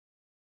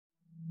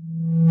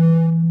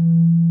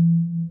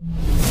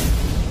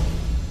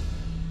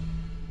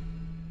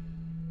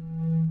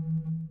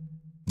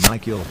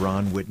Nike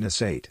Lebron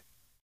Witness 8.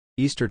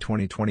 Easter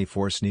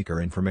 2024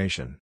 sneaker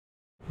information.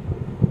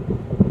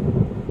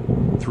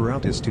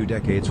 Throughout his 2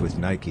 decades with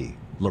Nike,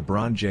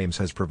 LeBron James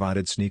has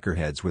provided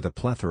sneakerheads with a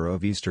plethora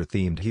of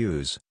Easter-themed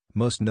hues,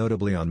 most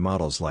notably on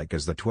models like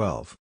as the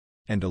 12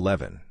 and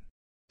 11.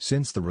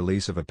 Since the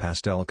release of a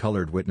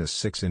pastel-colored Witness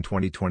 6 in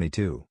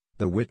 2022,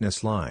 the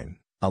Witness line,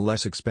 a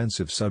less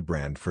expensive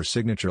sub-brand for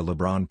signature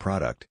LeBron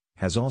product,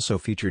 has also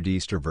featured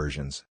Easter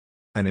versions.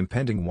 An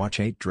impending Watch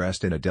 8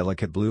 dressed in a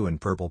delicate blue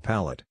and purple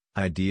palette,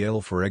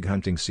 ideal for egg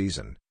hunting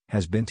season,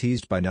 has been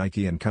teased by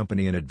Nike and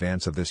Company in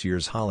advance of this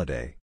year's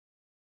holiday.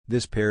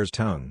 This pair's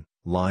tongue,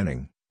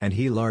 lining, and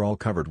heel are all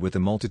covered with a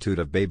multitude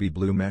of baby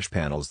blue mesh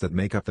panels that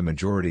make up the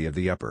majority of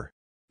the upper.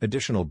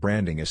 Additional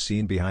branding is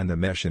seen behind the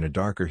mesh in a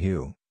darker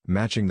hue,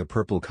 matching the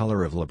purple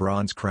color of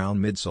LeBron's crown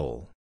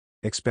midsole.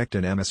 Expect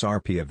an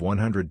MSRP of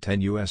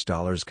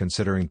 $110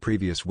 considering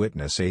previous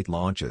Witness 8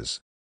 launches.